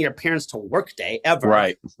a bring your parents to work day ever.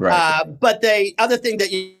 Right. But the other thing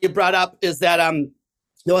that you brought up is that, a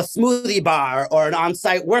smoothie bar or an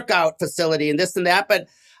on-site workout facility and this and that. But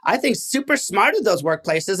I think super smart of those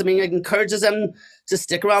workplaces. I mean, it encourages them to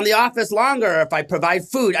stick around the office longer. If I provide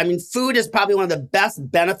food, I mean, food is probably one of the best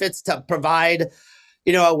benefits to provide,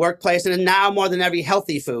 a workplace, and now more than ever,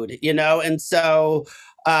 healthy food, and so,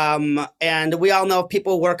 and we all know if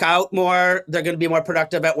people work out more, they're going to be more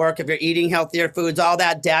productive at work. If you're eating healthier foods, all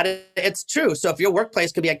that data, it's true. So if your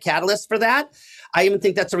workplace could be a catalyst for that, I even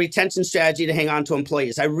think that's a retention strategy to hang on to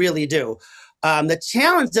employees. I really do. The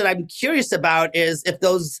challenge that I'm curious about is if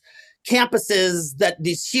those campuses,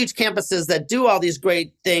 these huge campuses that do all these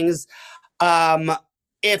great things,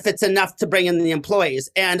 if it's enough to bring in the employees.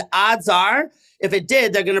 And odds are, if it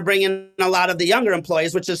did, they're going to bring in a lot of the younger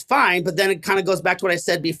employees, which is fine. But then it kind of goes back to what I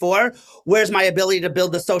said before. Where's my ability to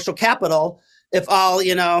build the social capital if all,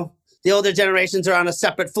 the older generations are on a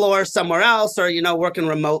separate floor somewhere else or, working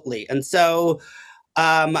remotely? And so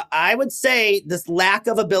I would say this lack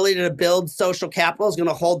of ability to build social capital is going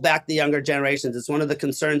to hold back the younger generations. It's one of the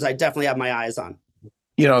concerns I definitely have my eyes on.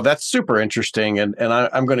 That's super interesting. And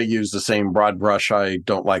I'm going to use the same broad brush I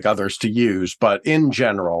don't like others to use. But in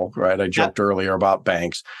general, right, I joked earlier about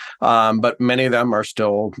banks, but many of them are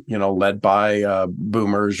still, led by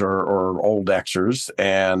boomers or old Xers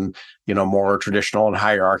and, more traditional and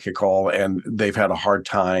hierarchical. And they've had a hard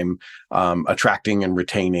time attracting and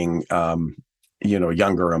retaining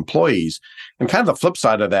younger employees. And kind of the flip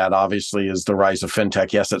side of that, obviously, is the rise of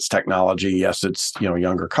fintech. Yes, it's technology. Yes, it's,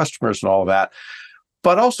 younger customers and all of that.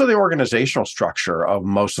 But also the organizational structure of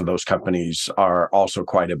most of those companies are also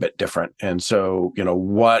quite a bit different. And so,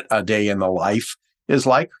 what a day in the life is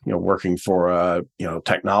like, working for a,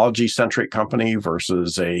 technology-centric company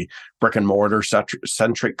versus a brick and mortar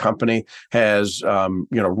centric company has,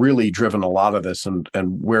 really driven a lot of this. And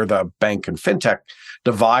where the bank and fintech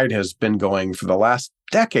divide has been going for the last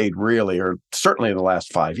decade, really, or certainly the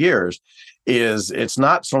last 5 years, is it's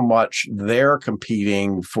not so much they're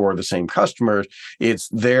competing for the same customers, it's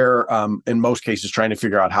they're, in most cases, trying to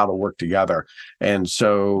figure out how to work together. And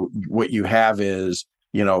so what you have is,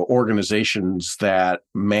 organizations that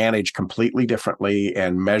manage completely differently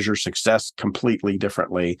and measure success completely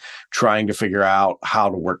differently, trying to figure out how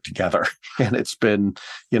to work together. And it's been,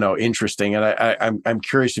 interesting. And I'm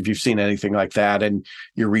curious if you've seen anything like that in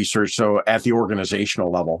your research. So at the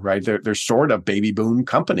organizational level, right, they're sort of baby boom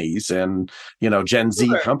companies and, Gen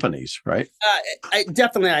Z companies, right? I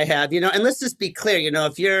have, and let's just be clear,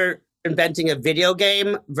 if you're inventing a video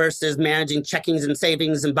game versus managing checkings and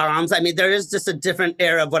savings and bonds. I mean, there is just a different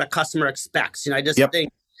era of what a customer expects. I just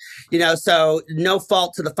think, so no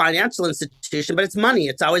fault to the financial institution, but it's money.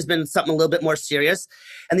 It's always been something a little bit more serious.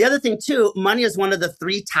 And the other thing too, money is one of the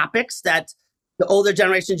 3 topics that the older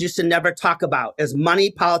generations used to never talk about, is money,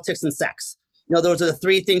 politics, and sex. Those are the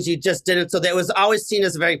 3 things you just didn't. So that was always seen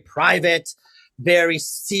as very private, very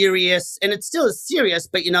serious, and it still is serious,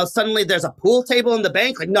 but suddenly there's a pool table in the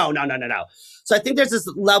bank. Like, no. So I think there's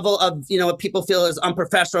this level of, what people feel is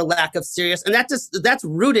unprofessional, lack of serious, and that's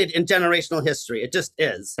rooted in generational history. It just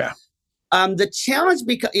is. Yeah. The challenge,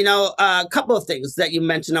 because, a couple of things that you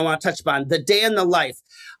mentioned, I want to touch upon. The day in the life.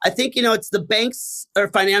 I think, it's the banks or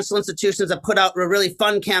financial institutions that put out a really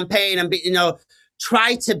fun campaign and,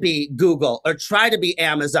 try to be Google or try to be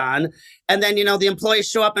Amazon. And then, the employees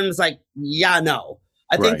show up and it's like, yeah, no.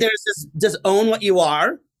 I think there's this, just own what you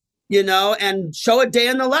are, and show a day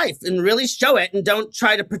in the life and really show it. And don't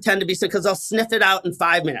try to pretend to be something, because they'll sniff it out in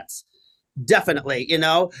 5 minutes. Definitely, It's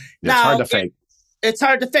hard to fake. It's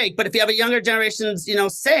hard to fake. But if you have a younger generations,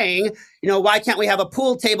 saying, why can't we have a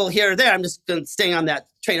pool table here or there? I'm just staying on that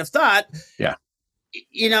train of thought. Yeah.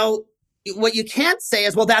 What you can't say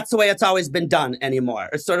is, well, that's the way it's always been done anymore.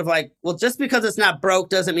 It's sort of like, well, just because it's not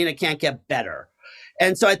broke doesn't mean it can't get better.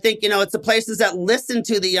 And so I think, it's the places that listen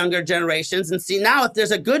to the younger generations and see now if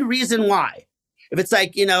there's a good reason why. If it's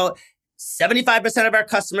like, 75% of our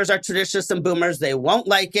customers are traditionalists and boomers, they won't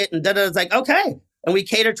like it. And it's like, okay. And we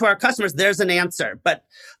cater to our customers. There's an answer. But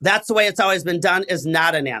that's the way it's always been done is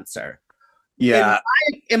not an answer. Yeah.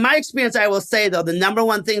 In my experience, I will say, though, the number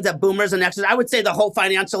one thing that boomers and Xers, I would say the whole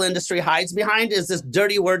financial industry hides behind is this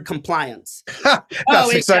dirty word compliance.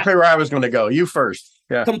 That's exactly where I was going to go. You first.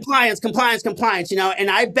 Yeah. Compliance,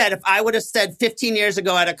 and I bet if I would have said 15 years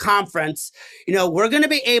ago at a conference, we're going to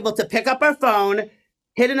be able to pick up our phone,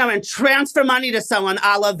 hit a number and transfer money to someone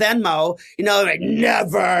a la Venmo, like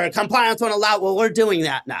never, compliance won't allow. Well, we're doing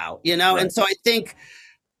that now, Right. And so I think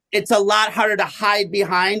it's a lot harder to hide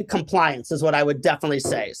behind compliance is what I would definitely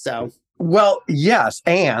say. So. Well, yes.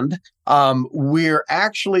 And we're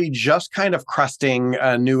actually just kind of cresting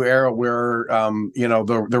a new era where,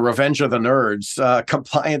 the revenge of the nerds,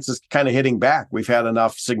 compliance is kind of hitting back. We've had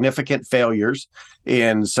enough significant failures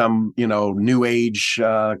in some, new age,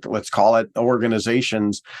 let's call it,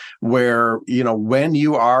 organizations where, when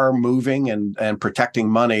you are moving and protecting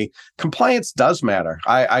money, compliance does matter.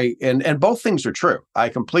 And both things are true. I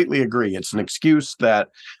completely agree. It's an excuse that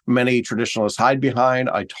many traditionalists hide behind.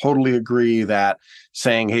 I totally agree that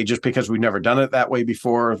saying, hey, just because we've never done it that way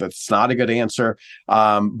before, that's not a good answer.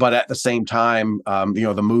 But at the same time,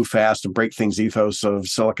 the move fast and break things ethos of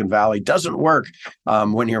Silicon Valley doesn't work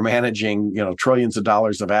when you're managing, trillions of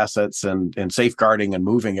dollars of assets and safeguarding and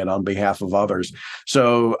moving it on behalf of others.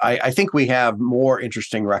 So I think we have more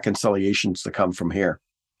interesting reconciliations to come from here.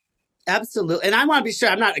 Absolutely. And I want to be sure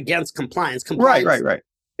I'm not against compliance. Compliance right.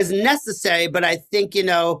 is necessary, but I think,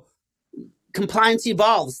 compliance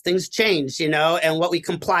evolves, things change, and what we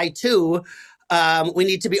comply to, we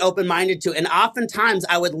need to be open-minded to. And oftentimes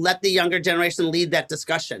I would let the younger generation lead that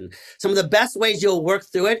discussion. Some of the best ways you'll work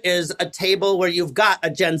through it is a table where you've got a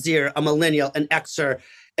Gen Zer, a millennial, an Xer,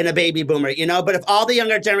 and a baby boomer, but if all the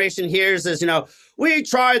younger generation hears is, we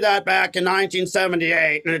tried that back in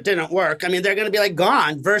 1978 and it didn't work. I mean, they're going to be like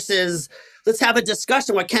gone versus let's have a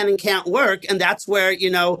discussion what can and can't work. And that's where,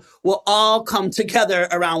 we'll all come together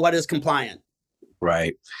around what is compliant.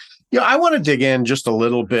 Right. I want to dig in just a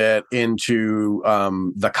little bit into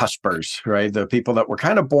the cuspers, right? The people that were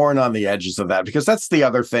kind of born on the edges of that, because that's the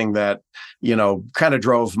other thing that, kind of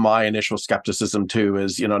drove my initial skepticism too,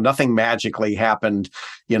 is, nothing magically happened,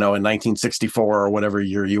 in 1964 or whatever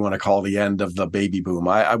year you want to call the end of the baby boom.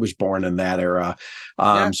 I was born in that era.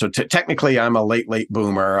 So technically I'm a late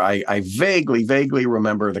boomer. I vaguely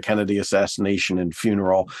remember the Kennedy assassination and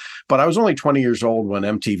funeral, but I was only 20 years old when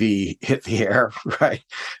MTV hit the air, right?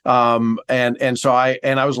 So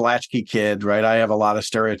I was a latchkey kid, right? I have a lot of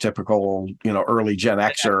stereotypical, early Gen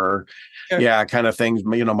Xer, kind of things.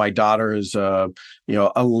 My daughter is, a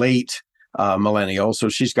late millennial, so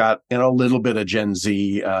she's got a little bit of Gen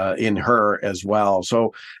Z in her as well.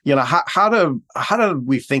 So how do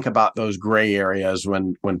we think about those gray areas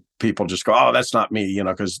when people just go, oh, that's not me,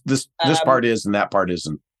 because this part is and that part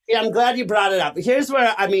isn't. Yeah, I'm glad you brought it up. Here's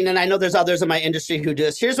where, and I know there's others in my industry who do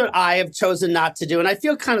this. Here's what I have chosen not to do, and I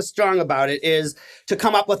feel kind of strong about it, is to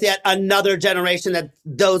come up with yet another generation that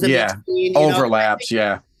those in between, overlaps,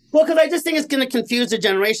 Well, because I just think it's going to confuse the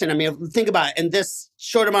generation. I mean, think about it. In this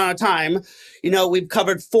short amount of time, we've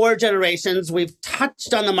covered 4 generations. We've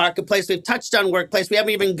touched on the marketplace. We've touched on workplace. We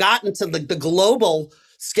haven't even gotten to the global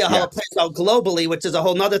scale, how it plays out globally, which is a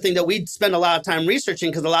whole nother thing that we spend a lot of time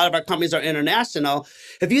researching because a lot of our companies are international.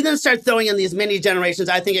 If you then start throwing in these mini generations,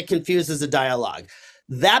 I think it confuses the dialogue.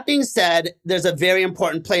 That being said, there's a very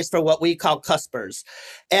important place for what we call cuspers.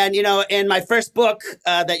 And, in my first book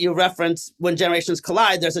that you referenced, When Generations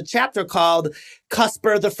Collide, there's a chapter called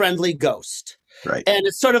Cusper the Friendly Ghost. Right. And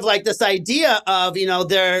it's sort of like this idea of,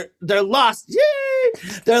 they're lost. Yay!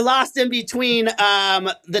 They're lost in between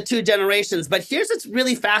the 2 generations. But here's what's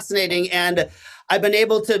really fascinating, and I've been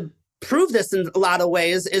able to prove this in a lot of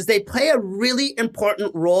ways, is they play a really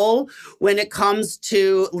important role when it comes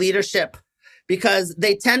to leadership, because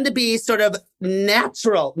they tend to be sort of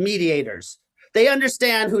natural mediators. They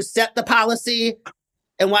understand who set the policy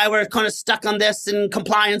and why we're kind of stuck on this in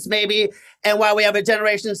compliance maybe, and why we have a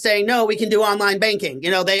generation saying, no, we can do online banking.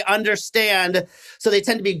 They understand. So they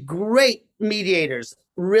tend to be great mediators,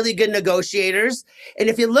 really good negotiators. And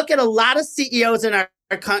if you look at a lot of CEOs in our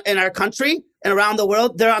country and around the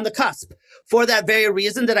world, they're on the cusp for that very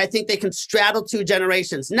reason, that I think they can straddle 2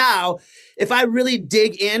 generations. Now, if I really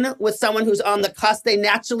dig in with someone who's on the cusp, they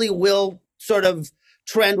naturally will sort of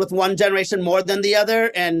trend with one generation more than the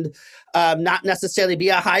other and not necessarily be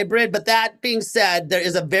a hybrid. But that being said, there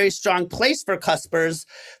is a very strong place for cuspers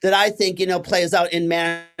that I think, plays out in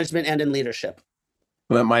management and in leadership.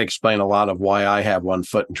 Well, that might explain a lot of why I have one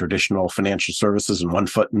foot in traditional financial services and one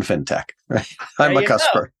foot in fintech. Right? I'm a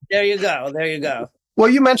cusper. There you go. Well,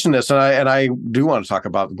 you mentioned this, and I do want to talk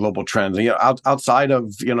about global trends. Outside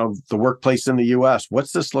of the workplace in the U.S.,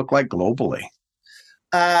 what's this look like globally?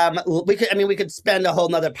 We could spend a whole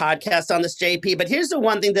nother podcast on this, JP, but here's the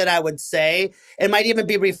one thing that I would say, it might even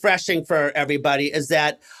be refreshing for everybody, is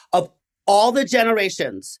that of all the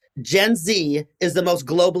generations, Gen Z is the most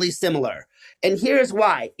globally similar. And here's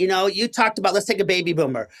why. You talked about, let's take a baby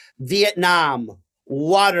boomer, Vietnam,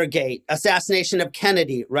 Watergate, assassination of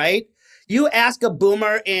Kennedy, right? You ask a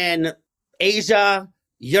boomer in Asia,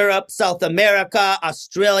 Europe, South America,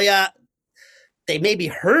 Australia, they maybe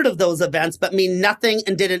heard of those events, but mean nothing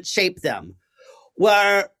and didn't shape them.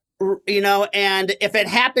 And if it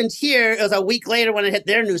happened here, it was a week later when it hit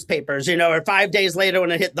their newspapers, or 5 days later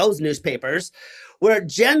when it hit those newspapers. Where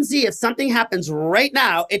Gen Z, if something happens right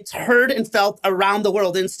now, it's heard and felt around the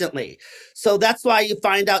world instantly. So that's why you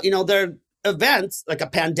find out, there are events like a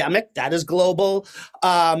pandemic, that is global.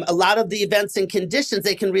 A lot of the events and conditions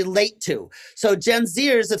they can relate to. So Gen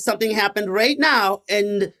Zers, if something happened right now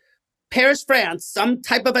in Paris, France, some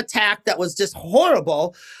type of attack that was just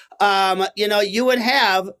horrible, you would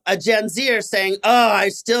have a Gen Zer saying, oh, I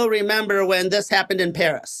still remember when this happened in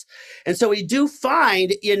Paris. And so we do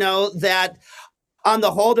find, that on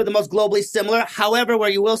the whole, they're the most globally similar. However, where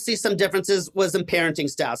you will see some differences was in parenting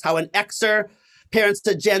styles. How an Xer parents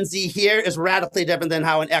to Gen Z here is radically different than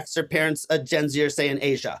how an Xer parents a Gen Zer, say, in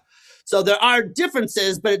Asia. So there are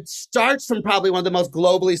differences, but it starts from probably one of the most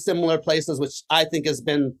globally similar places, which I think has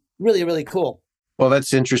been really, really cool. Well,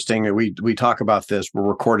 that's interesting. We talk about this. We're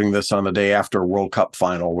recording this on the day after a World Cup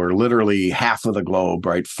final, where literally half of the globe,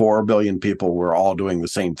 right, 4 billion people were all doing the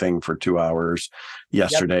same thing for 2 hours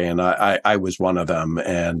yesterday. Yep. And I was one of them.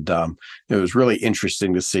 And it was really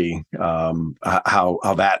interesting to see how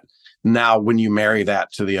that now, when you marry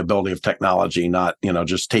that to the ability of technology, not,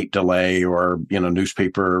 just tape delay or,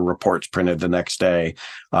 newspaper reports printed the next day,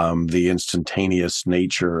 the instantaneous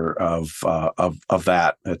nature of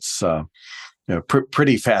that, it's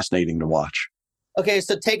pretty fascinating to watch. Okay,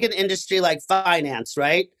 so take an industry like finance,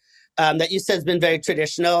 right? That you said has been very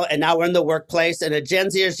traditional, and now we're in the workplace, and a Gen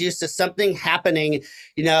Z is used to something happening,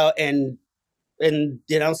 and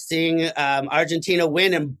seeing Argentina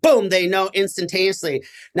win, and boom, they know instantaneously.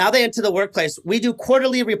 Now they enter the workplace. We do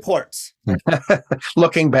quarterly reports.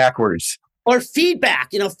 Looking backwards. Or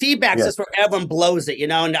feedback. Feedback is where everyone blows it,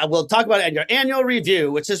 and we'll talk about it in your annual review,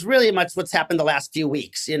 which is really much what's happened the last few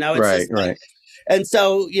weeks, It's right. And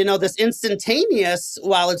so, this instantaneous,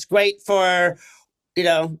 while it's great for,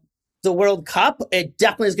 the World Cup, it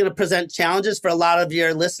definitely is going to present challenges for a lot of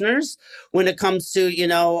your listeners when it comes to,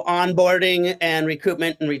 onboarding and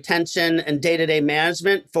recruitment and retention and day-to-day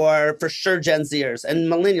management for sure Gen Zers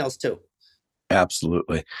and millennials too.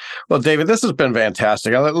 Absolutely. Well, David, this has been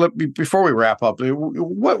fantastic. Before we wrap up,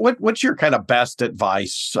 what's your kind of best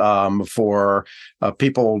advice for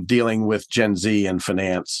people dealing with Gen Z and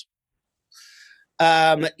finance?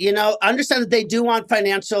 Understand that they do want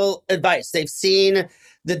financial advice. They've seen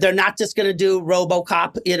that they're not just going to do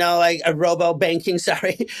RoboCop, like a robo banking,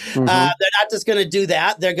 sorry. Mm-hmm. They're not just going to do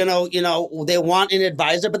that. They're going to, they want an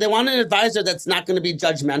advisor, but they want an advisor that's not going to be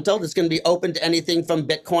judgmental. That's going to be open to anything from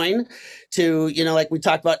Bitcoin to, like we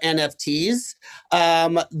talked about NFTs.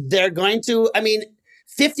 They're going to,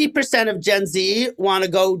 50% of Gen Z want to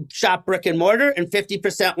go shop brick and mortar and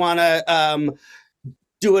 50% want to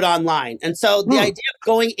do it online. And so the idea of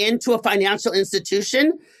going into a financial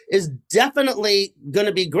institution is definitely going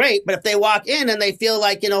to be great. But if they walk in and they feel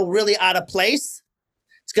like, really out of place,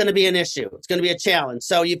 it's going to be an issue. It's going to be a challenge.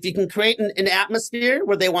 So if you can create an atmosphere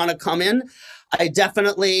where they want to come in, I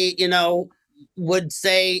definitely, would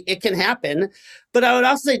say it can happen. But I would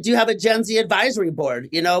also say, do you have a Gen Z advisory board?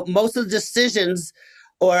 Most of the decisions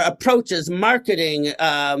or approaches, marketing,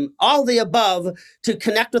 all the above to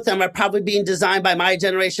connect with them are probably being designed by my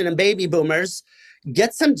generation and baby boomers.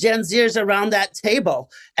 Get some Gen Zers around that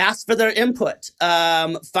table. Ask for their input.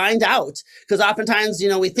 Find out. Because oftentimes,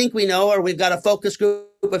 we think we know, or we've got a focus group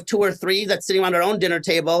of 2 or 3 that's sitting around our own dinner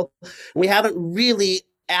table. We haven't really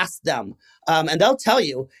asked them. And they'll tell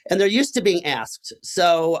you. And they're used to being asked.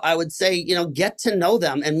 So I would say, get to know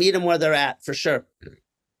them and meet them where they're at, for sure.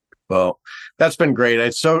 Well, that's been great.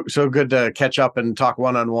 It's so good to catch up and talk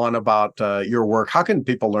one-on-one about your work. How can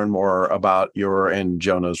people learn more about your and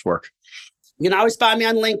Jonah's work? You can always find me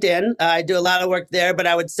on LinkedIn. I do a lot of work there, but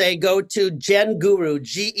I would say go to GenGuru,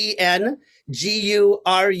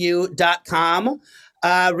 GenGuru.com.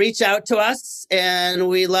 Reach out to us, and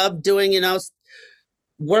we love doing,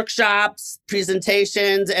 workshops,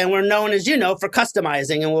 presentations, and we're known, as for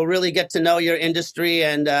customizing, and we'll really get to know your industry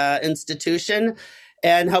and institution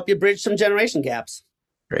and help you bridge some generation gaps.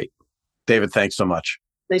 Great. David, thanks so much.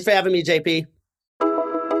 Thanks for having me, JP.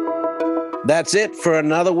 That's it for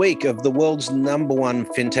another week of the world's #1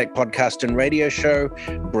 fintech podcast and radio show,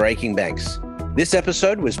 Breaking Banks. This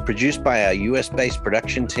episode was produced by our US-based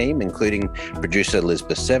production team, including producer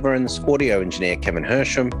Elizabeth Severance, audio engineer Kevin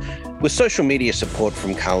Hersham, with social media support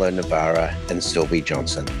from Carlo Navarra and Sylvie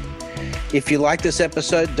Johnson. If you like this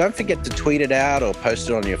episode, don't forget to tweet it out or post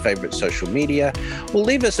it on your favorite social media, or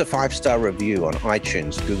leave us a 5-star review on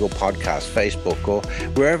iTunes, Google Podcasts, Facebook, or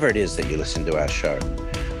wherever it is that you listen to our show.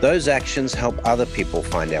 Those actions help other people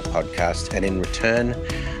find our podcast, and in return,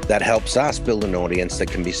 that helps us build an audience that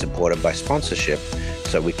can be supported by sponsorship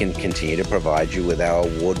so we can continue to provide you with our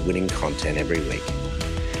award-winning content every week.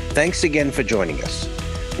 Thanks again for joining us.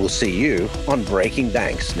 We'll see you on Breaking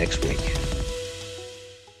Banks next week.